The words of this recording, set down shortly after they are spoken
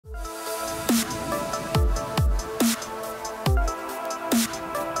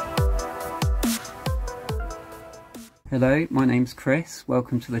Hello, my name's Chris,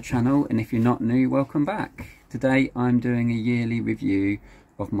 welcome to the channel, and if you're not new, welcome back. Today I'm doing a yearly review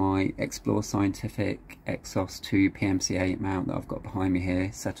of my Explore Scientific EXOS2 pmc-eight mount that I've got behind me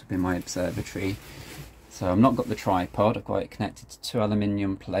here, set up in my observatory. So I've not got the tripod, I've got it connected to two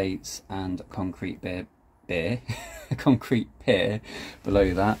aluminium plates and a concrete a concrete pier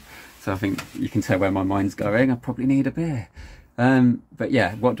below that. So I think you can tell where my mind's going, I probably need a beer. But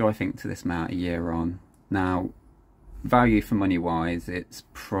yeah, what do I think to this mount a year on? Now, value for money wise, it's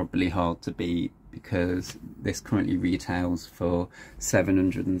probably hard to beat because this currently retails for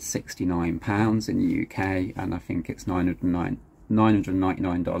 £769 in the UK, and I think it's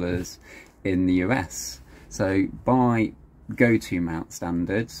 $999 in the US. So by GOTO mount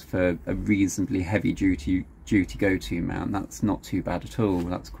standards, for a reasonably heavy duty GOTO mount, that's not too bad at all.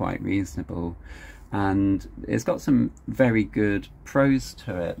 That's quite reasonable, and it's got some very good pros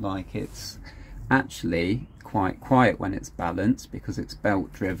to it, like it's actually quite quiet when it's balanced because it's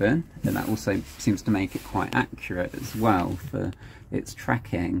belt driven, and that also seems to make it quite accurate as well for its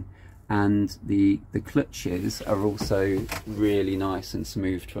tracking. And the clutches are also really nice and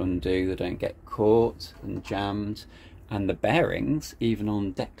smooth to undo, they don't get caught and jammed, and the bearings, even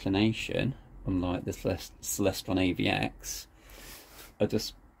on declination, unlike the Celestron AVX, are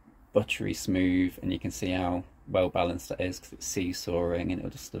just buttery smooth, and you can see how well balanced that is because it's seesawing and it'll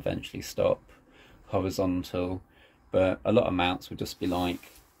just eventually stop horizontal. But a lot of mounts would just be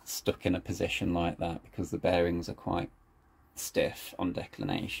like stuck in a position like that because the bearings are quite stiff on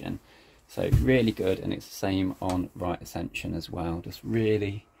declination. So really good, and it's the same on right ascension as well, just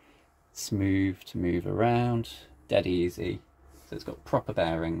really smooth to move around, dead easy. So it's got proper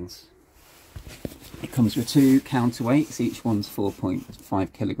bearings. It comes with two counterweights, each one's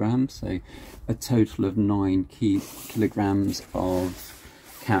 4.5 kilograms, so a total of 9 kilograms of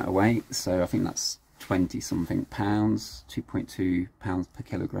counterweight. So I think that's 20 something pounds, 2.2 pounds per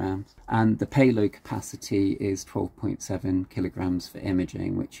kilogram, and the payload capacity is 12.7 kilograms for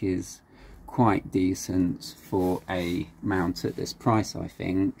imaging, which is quite decent for a mount at this price, I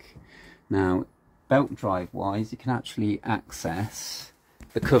think. Now, belt drive wise, you can actually access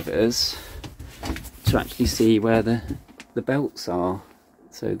the covers to actually see where the belts are.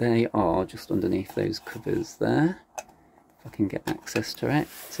 So they are just underneath those covers there, if I can get access to it,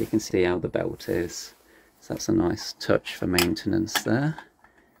 so you can see how the belt is. So that's a nice touch for maintenance there.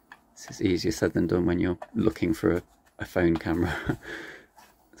 This is easier said than done when you're looking for a phone camera.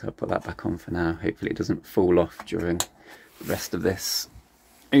 So I'll put that back on for now. Hopefully it doesn't fall off during the rest of this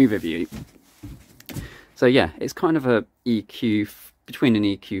overview. So yeah, it's kind of a between an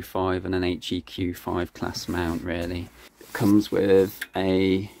EQ5 and an HEQ5 class mount really. It comes with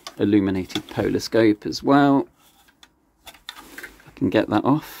a illuminated polar scope as well. I can get that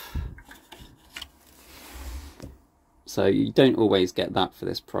off. So you don't always get that for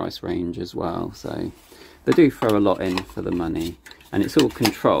this price range as well, so they do throw a lot in for the money, and it's all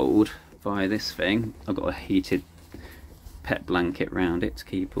controlled by this thing. I've got a heated pet blanket round it to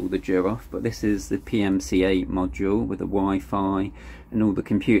keep all the dew off, but this is the pmc-eight module with the Wi-Fi and all the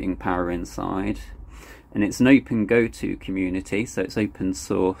computing power inside, and it's an open GOTO community, so it's open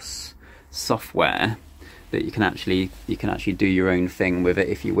source software that you can actually do your own thing with it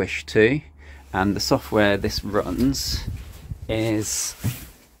if you wish to. And the software this runs is,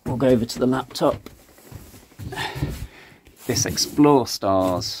 we'll go over to the laptop, this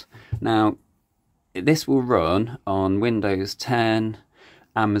ExploreStars. Now, this will run on Windows 10,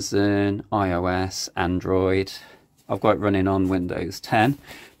 Amazon, iOS, Android. I've got it running on Windows 10.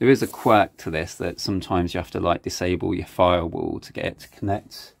 There is a quirk to this that sometimes you have to like disable your firewall to get it to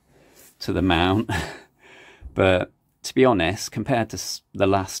connect to the mount. But to be honest, compared to the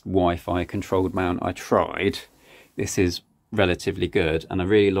last Wi-Fi controlled mount I tried, this is relatively good, and I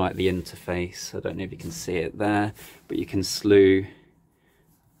really like the interface. I don't know if you can see it there, but you can slew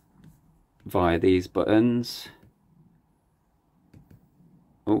via these buttons.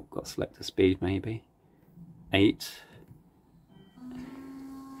 Oh, got to select the speed maybe. 8.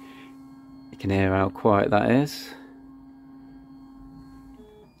 You can hear how quiet that is.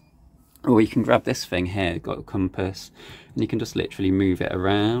 Or you can grab this thing here, got a compass, and you can just literally move it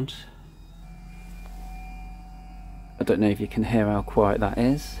around. I don't know if you can hear how quiet that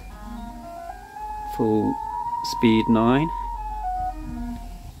is. Full speed 9.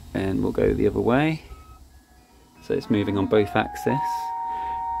 And we'll go the other way. So it's moving on both axes.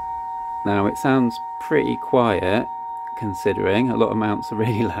 Now it sounds pretty quiet considering a lot of mounts are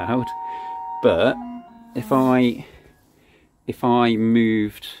really loud, but if I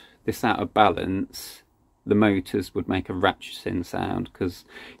moved this out of balance, the motors would make a ratcheting sound, because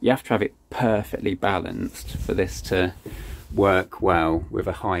you have to have it perfectly balanced for this to work well with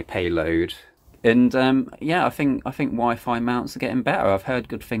a high payload. And yeah, I think Wi-Fi mounts are getting better. I've heard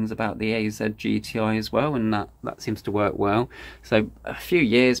good things about the AZ GTI as well, and that seems to work well. So a few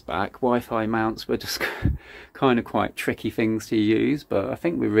years back, Wi-Fi mounts were just kind of quite tricky things to use, but I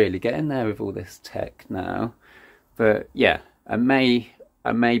think we're really getting there with all this tech now. But yeah, I may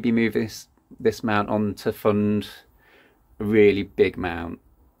be moving this mount on to fund a really big mount.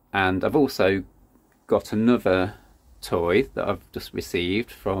 And I've also got another toy that I've just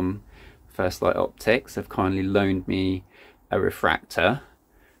received from First Light Optics. They've kindly loaned me a refractor,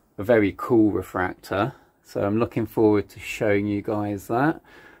 a very cool refractor, so I'm looking forward to showing you guys that,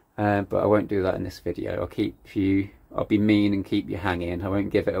 but I won't do that in this video. I'll be mean and keep you hanging. I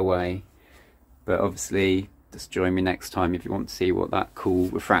won't give it away, but obviously just join me next time if you want to see what that cool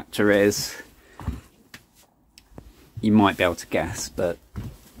refractor is. You might be able to guess, but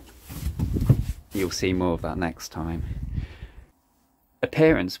you'll see more of that next time.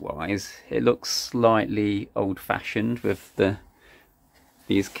 Appearance wise, it looks slightly old-fashioned with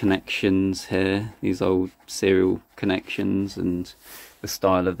these connections here, these old serial connections, and the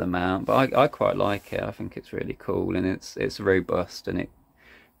style of the mount, but I quite like it. I think it's really cool, and it's robust, and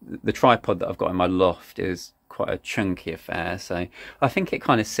the tripod that I've got in my loft is quite a chunky affair, so I think it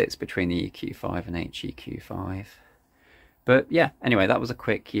kind of sits between the EQ5 and HEQ5. But yeah, anyway, that was a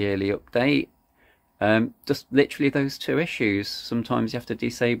quick yearly update. Just literally those two issues. Sometimes you have to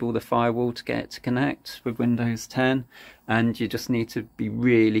disable the firewall to get it to connect with Windows 10, and you just need to be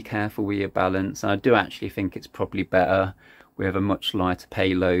really careful with your balance. And I do actually think it's probably better with a much lighter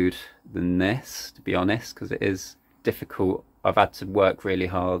payload than this, to be honest, because it is difficult. I've had to work really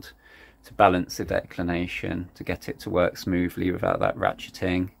hard to balance the declination to get it to work smoothly without that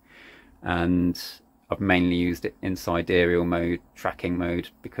ratcheting, and I've mainly used it in sidereal mode, tracking mode,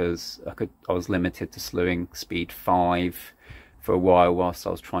 because I was limited to slewing speed 5 for a while whilst I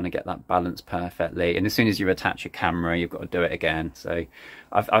was trying to get that balance perfectly. And as soon as you attach a camera, you've got to do it again. So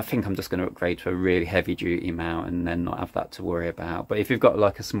I think I'm just going to upgrade to a really heavy duty mount and then not have that to worry about. But if you've got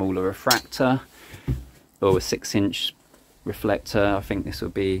like a smaller refractor or a 6-inch reflector, I think this will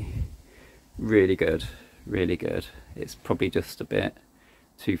be really good, really good. It's probably just a bit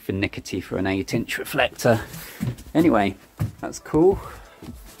too finickety for an 8-inch reflector. Anyway, that's cool.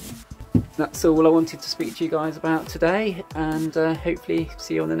 That's all I wanted to speak to you guys about today, and hopefully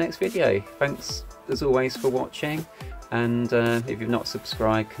see you on the next video. Thanks as always for watching, and if you've not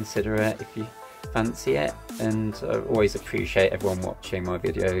subscribed, consider it if you fancy it. And I always appreciate everyone watching my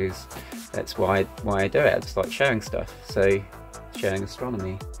videos. That's why I do it. I just like sharing stuff, so sharing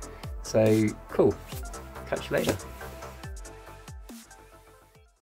astronomy. So cool, catch you later.